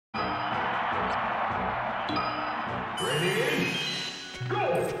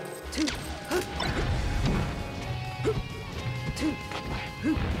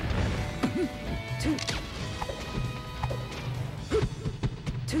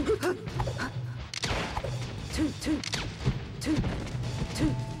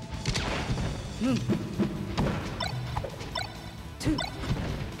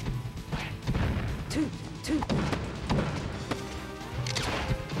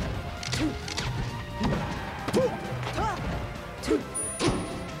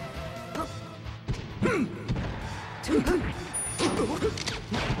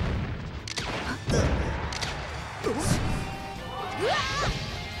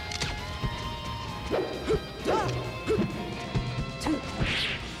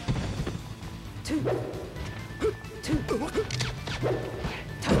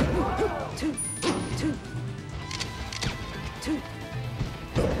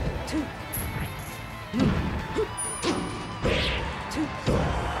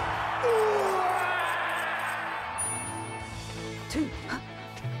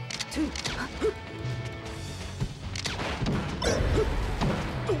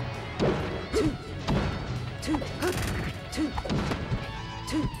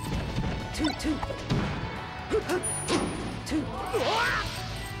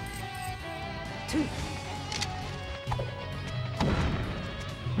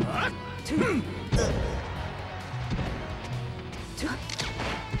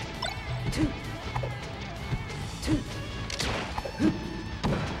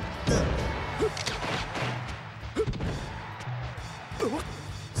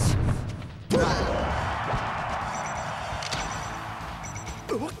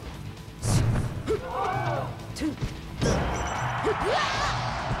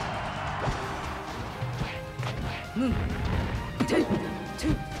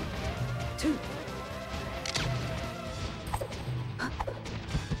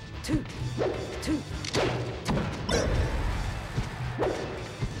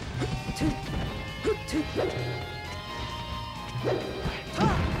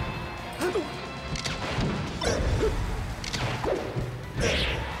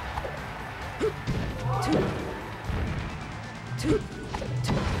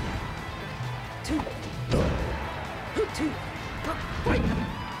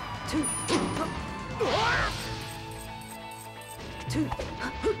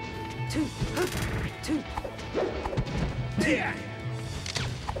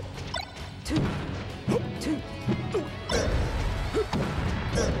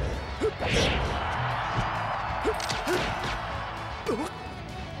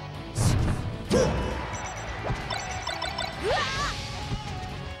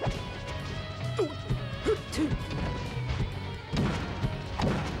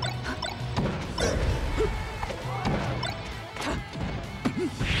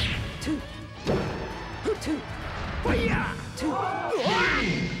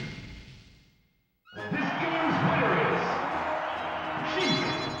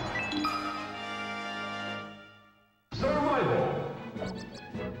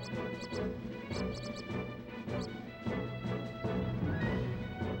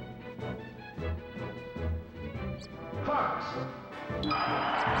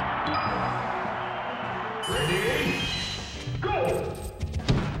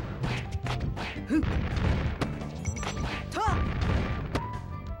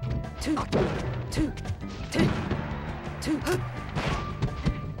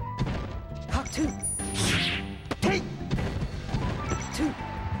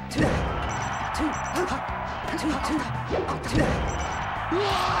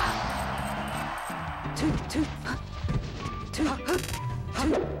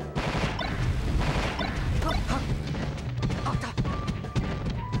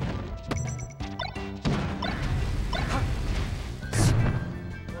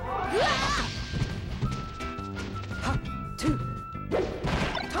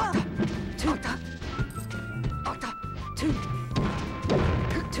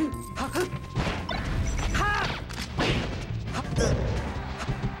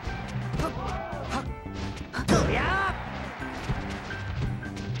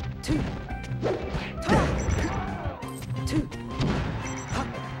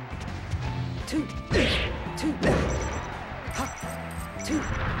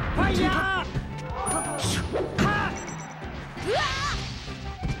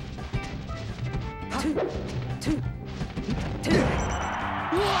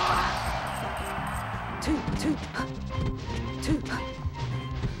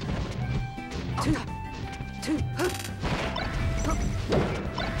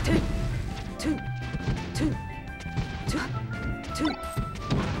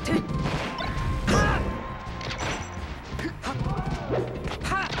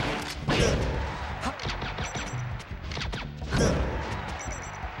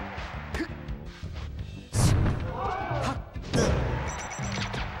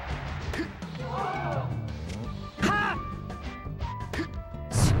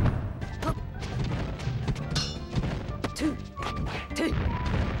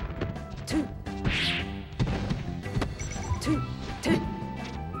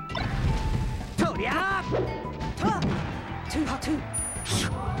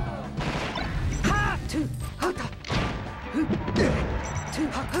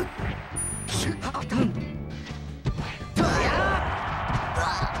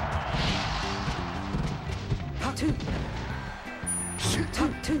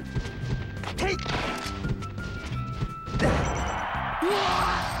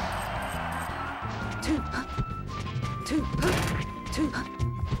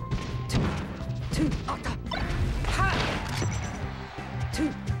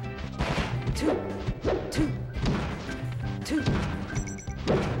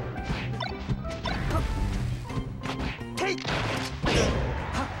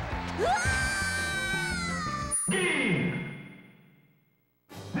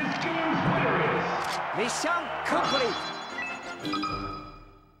Mission complete.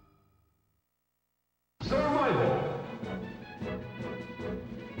 Survival.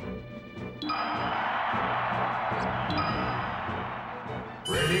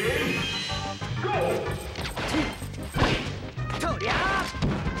 Ready? Go!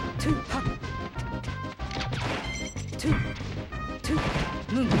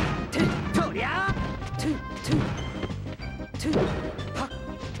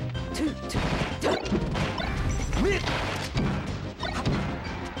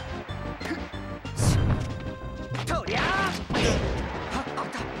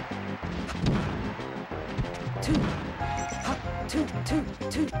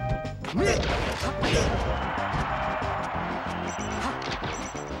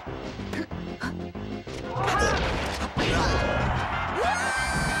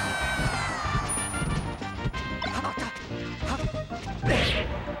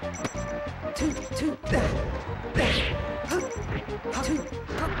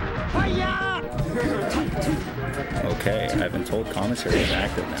 Okay, I've been told commentary is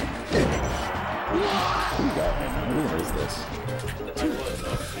active now. Who is this?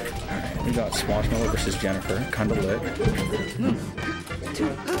 Alright, we got Swashmello versus Jennifer, kinda lit. And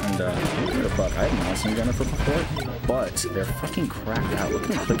who the fuck, I have not seen Jennifer before, but they're fucking cracked out. Look at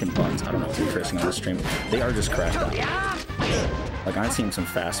them clicking buttons. I don't know what's interesting on the stream. They are just cracked out. Like, I'm seeing some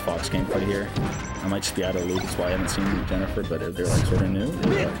fast Fox gameplay here. I might just be out of the loop, that's why I haven't seen Jennifer, but if they're like sort of new,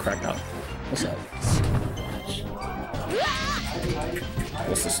 they're like cracked out. What's up?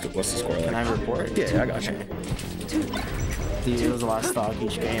 What's the score like? Can I report? Yeah, I got you. Dude, it was the last stock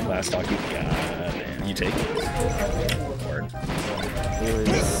each game. Last stock each game. God damn. You take it? Word. It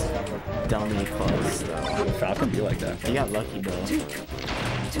was dummy close, though. Falcon be like that. You got lucky, bro.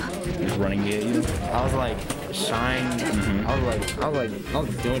 He's running at you. I was like, shine. I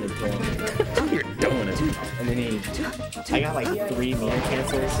was doing it to him. You're doing it. And then I got like 3 mirror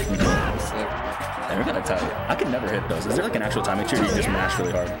cancels. I'm gonna tell you, I can never hit those. Is there like an actual timing to it, or you just mash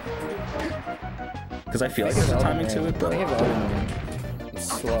really hard? Because I feel like there's a timing to it, but it's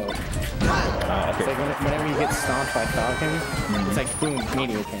slow. okay. It's like whenever you get stomped by Falcon, it's like boom,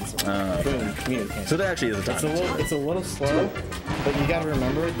 meteor cancel. Boom, meteor cancel. So there actually is a timing. It's a little slow, but you gotta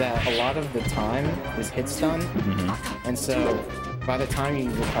remember that a lot of the time is hit stun, and so by the time you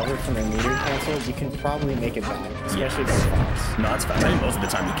recover from the meteor cancel, you can probably make it back, especially the Fox. No, it's fine. I mean, most of the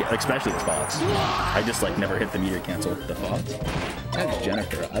time you can, especially the Fox. I just like never hit the meteor cancel with the Fox. That's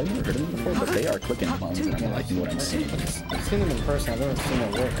Jennifer. I've never heard of them before, but they are clicking buttons and I'm liking what I'm seeing. I've seen them in person. I've never seen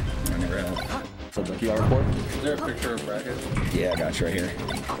them work. I never have. So the QR report? Is there a picture of bracket? Yeah, I got you right here.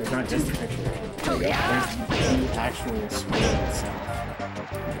 There's not just a picture. There you go. There's the actual screen itself.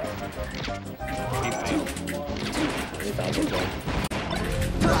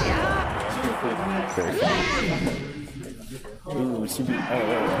 Very fun. Ooh, CB. Oh,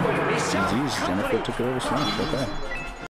 Jeez, Jennifer took it over Smash. Okay.